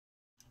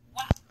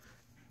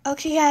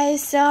Okay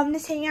guys, so I'm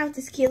just hanging out with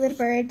these cute little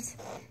birds,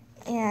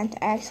 and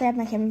I actually have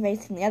my camera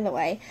facing the other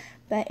way.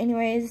 But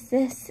anyways,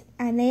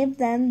 I named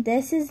them.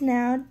 This is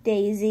now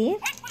Daisy.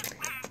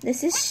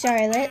 This is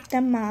Charlotte, the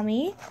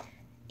mommy.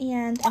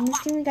 And I'm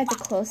just giving you guys a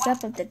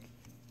close-up of the...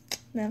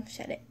 No,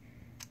 shut it.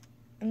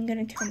 I'm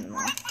gonna turn them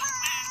off.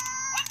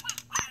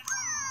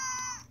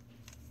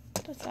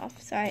 That's off.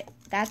 Sorry,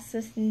 that's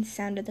the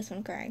sound of this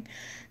one crying.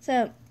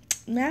 So,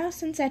 now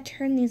since I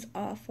turned these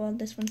off, well,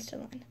 this one's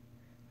still on.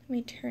 Let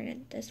me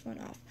turn this one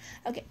off.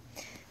 Okay,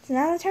 so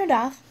now they're turned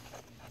off.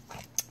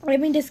 Let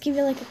me just give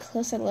you like a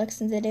closer look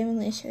since I didn't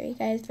really show you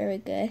guys very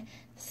good.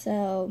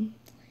 So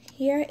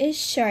here is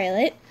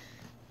Charlotte.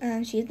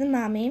 She's the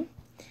mommy.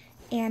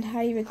 And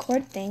how you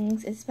record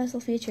things is a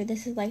special feature.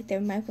 This is like their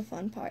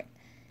microphone part.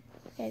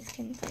 You guys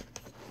can see.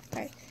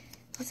 Alright.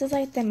 This is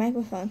like the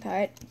microphone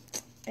part.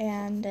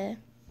 And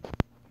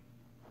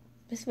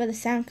this is where the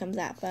sound comes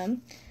out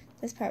from.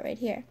 This part right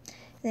here.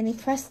 Then you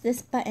press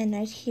this button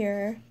right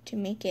here to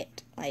make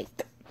it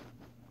like,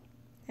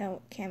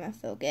 oh, camera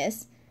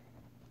focus.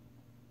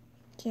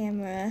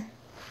 Camera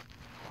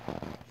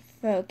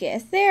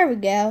focus. There we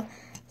go.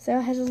 So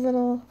it has a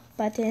little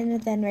button,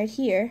 and then right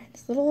here,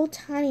 this little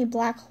tiny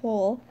black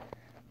hole.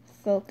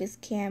 Focus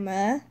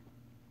camera.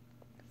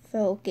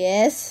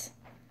 Focus.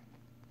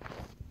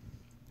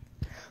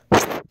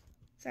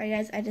 Sorry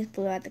guys, I just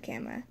blew out the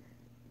camera.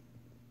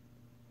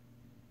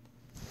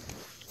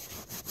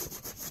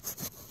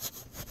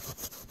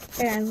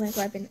 And I'm like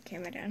wiping the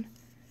camera down.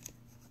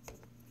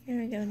 Here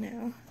we go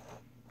now.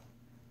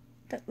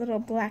 That little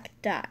black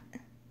dot.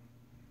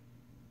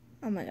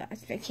 Oh my gosh,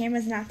 the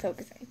camera's not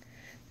focusing.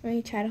 Let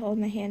me try to hold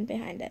my hand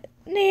behind it.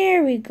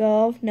 There we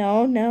go.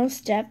 No,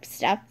 stop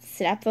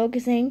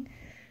focusing.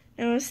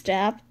 No,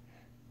 stop.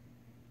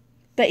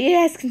 But you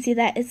guys can see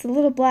that. It's a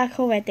little black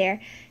hole right there.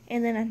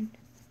 And then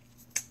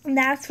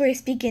that's where you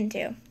speak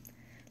into.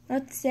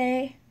 Let's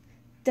say,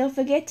 don't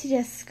forget to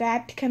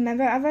subscribe to become a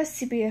member of our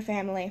superhero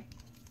family.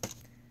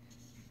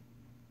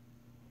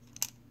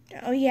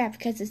 Oh yeah,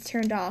 because it's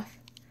turned off.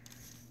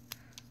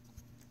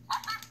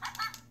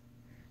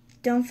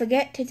 Don't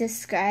forget to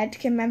subscribe to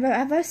become a member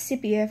of our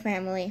superhero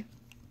family.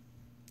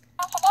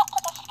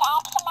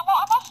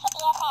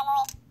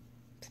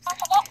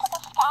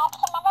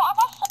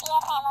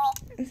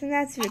 And so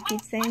that's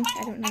repeats things.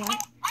 I don't know why.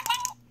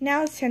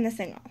 Now let's turn this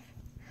thing off.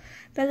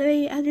 By the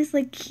way, I have these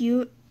like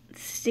cute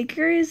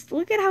stickers.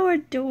 Look at how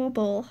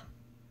adorable.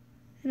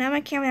 Now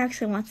my camera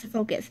actually wants to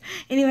focus.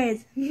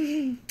 Anyways,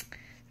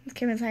 this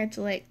camera's hard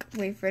to like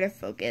wait for it to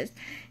focus.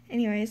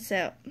 Anyways,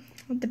 so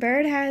the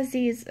bird has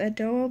these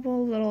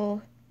adorable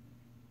little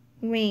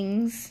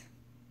wings.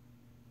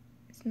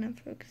 It's not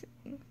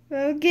focusing.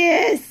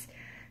 Focus!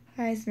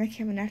 Why is my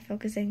camera not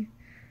focusing?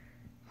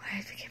 Why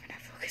is my camera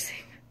not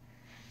focusing?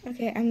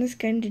 Okay, I'm just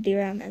going to do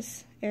around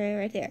this area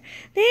right there.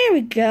 There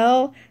we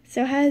go.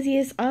 So it has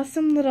these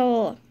awesome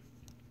little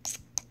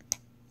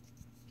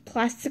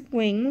plastic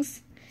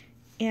wings,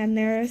 and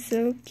they're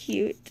so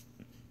cute.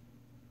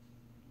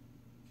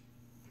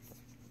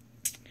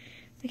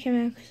 The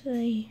camera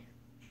actually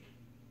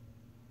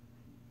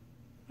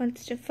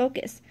wants to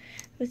focus,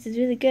 which is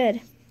really good.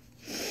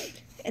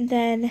 And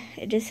then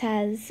it just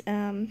has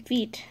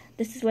feet.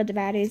 This is where the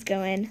batteries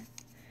go in.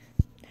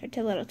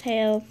 Her little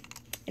tail,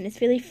 and it's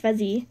really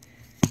fuzzy.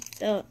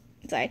 So,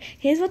 sorry.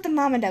 Here's what the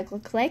mama duck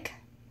looks like.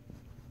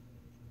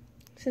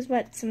 This is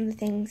what some of the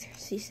things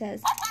she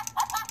says.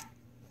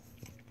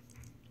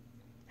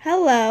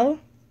 Hello.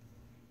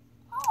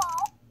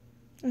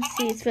 Let's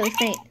see, it's really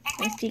faint.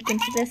 Let's peek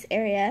into this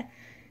area.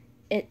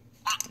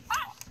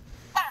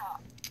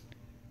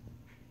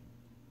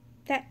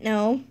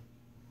 No.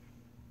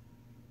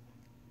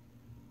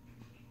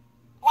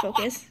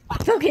 Focus.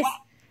 Focus!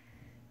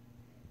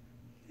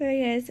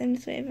 Sorry guys, I'm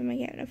just waiting for my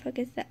camera to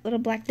focus that little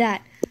black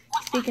dot.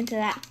 Speak into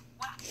that.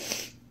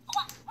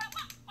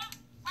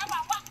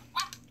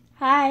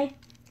 Hi.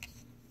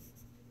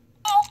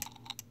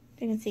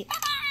 You can see.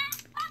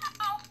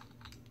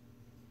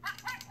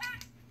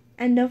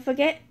 And don't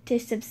forget to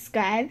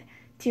subscribe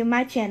to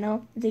my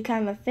channel to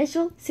become an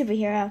official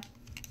superhero.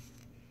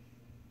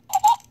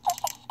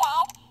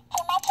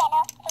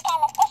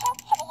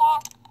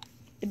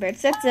 The bird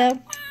said so.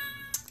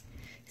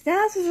 So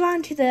now let's move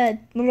on to the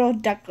little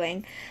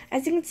duckling.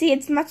 As you can see,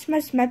 it's much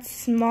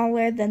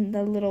smaller than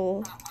the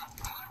little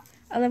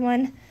other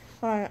one.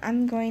 Well,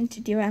 I'm going to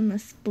do it on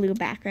this blue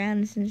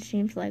background since it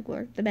seems to like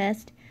work the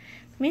best.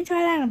 Let me try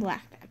that on a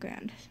black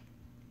background.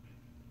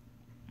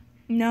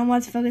 Now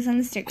let's focus on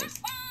the stickers.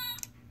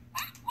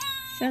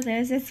 So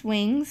there's its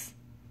wings.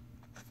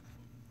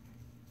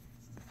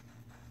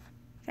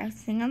 That's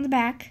the thing on the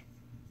back.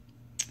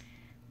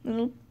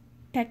 Little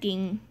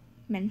pecking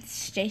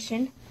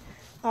station.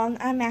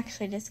 I'm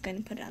actually just going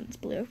to put it on this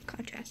blue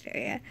contrast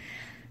area.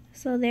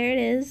 So there it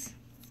is.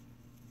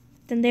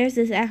 Then there's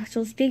this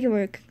actual speaker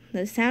where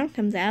the sound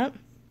comes out.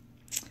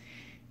 It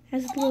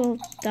has little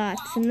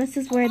dots, and this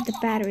is where the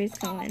batteries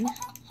go in.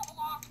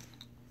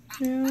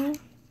 No.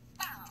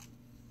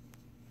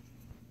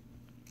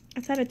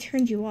 I thought it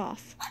turned you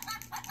off.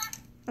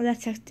 Oh,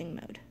 that's texting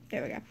mode.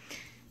 There we go.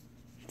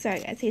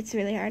 Sorry guys, it's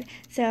really hard.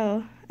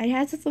 So it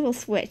has this little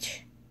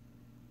switch.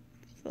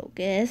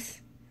 Focus.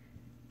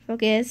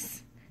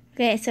 Focus.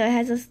 Okay, so it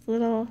has this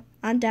little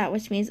on dot,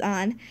 which means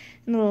on,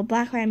 and the little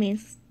black line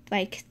means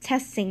like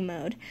testing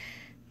mode.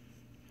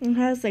 And it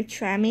has like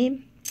try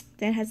me.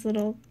 Then it has a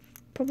little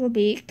purple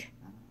beak,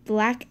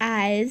 black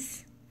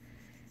eyes,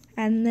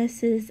 and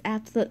this is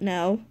absolute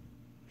no.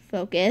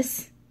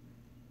 Focus.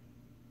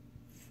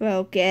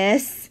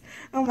 Focus.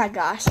 Oh my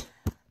gosh.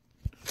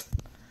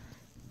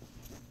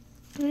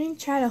 Let me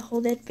try to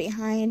hold it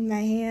behind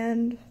my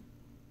hand.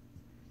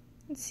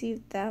 Let's see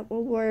if that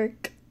will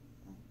work.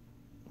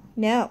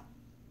 No.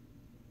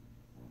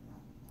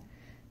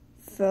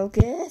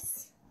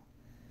 Focus.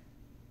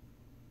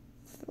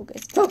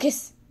 Focus.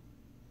 Focus.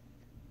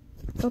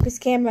 Focus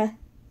camera.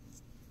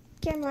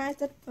 Camera, I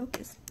said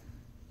focus.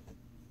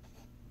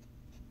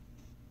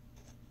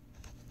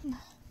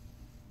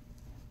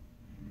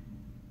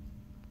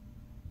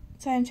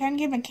 So I'm trying to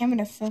get my camera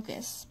to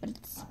focus, but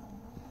it's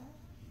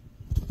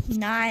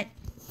not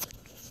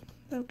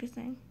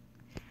focusing.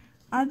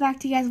 I'll be back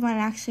to you guys when it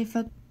actually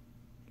focus.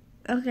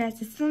 Okay,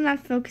 guys, it's still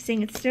not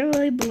focusing. It's still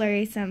really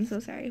blurry, so I'm so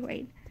sorry.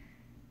 Wait.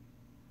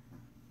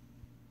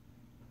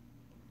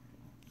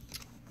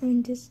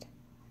 Just.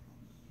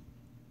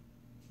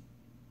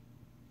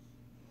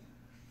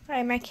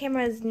 Alright, my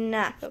camera is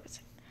not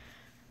focusing.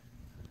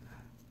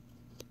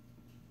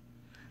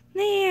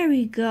 There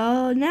we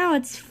go. Now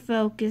it's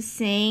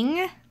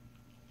focusing.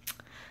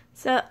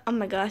 So, oh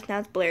my gosh, now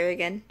it's blurry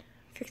again.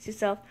 Fix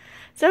yourself.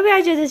 So if you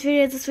guys enjoyed this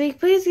video this week,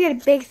 please get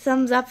a big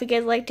thumbs up if you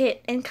guys liked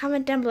it, and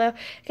comment down below if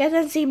you guys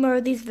want to see more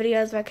of these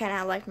videos where I kind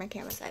of like my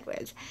camera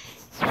sideways.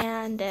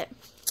 And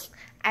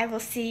I will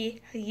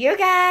see you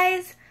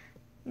guys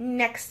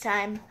next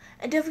time.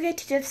 And don't forget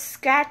to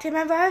subscribe to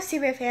my Bravo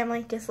Secret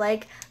family, just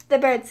like the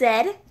bird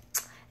said.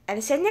 And I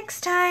said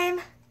next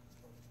time.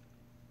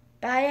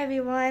 Bye,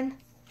 everyone.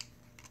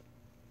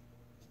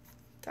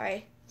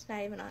 Sorry, it's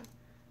not even on.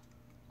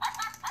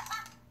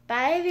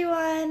 Bye,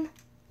 everyone.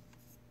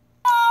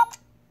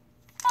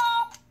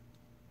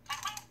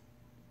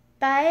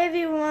 Bye,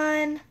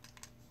 everyone.